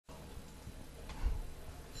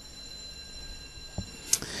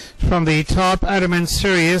From the top, ADAMANT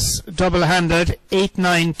SIRIUS, double-handed,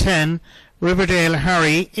 8-9-10, Riverdale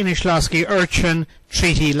Harry, INISLOSKY URCHIN,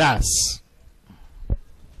 Treaty Lass.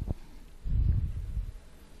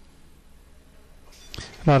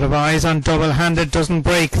 A lot of eyes on double-handed, doesn't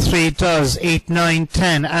break, 3 does,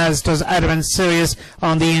 8-9-10, as does ADAMANT SIRIUS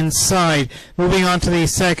on the inside. Moving on to the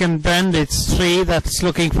second bend, it's 3 that's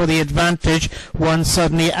looking for the advantage. 1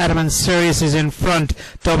 suddenly, ADAMANT SIRIUS is in front.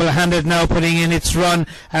 Double-handed now putting in its run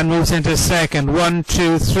and moves into second. 1,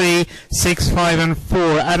 2, 3, 6, 5 and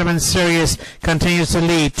 4. ADAMANT SIRIUS continues to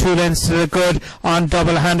lead. 2 lengths to the good on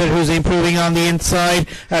double-handed, who's improving on the inside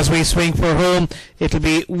as we swing for home. It'll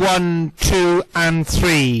be 1, 2 and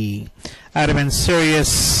 3. ADAMANT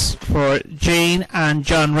SIRIUS for Jane and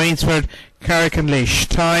John Rainsford, Carrick and Lish.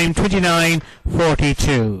 Time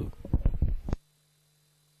 29:42.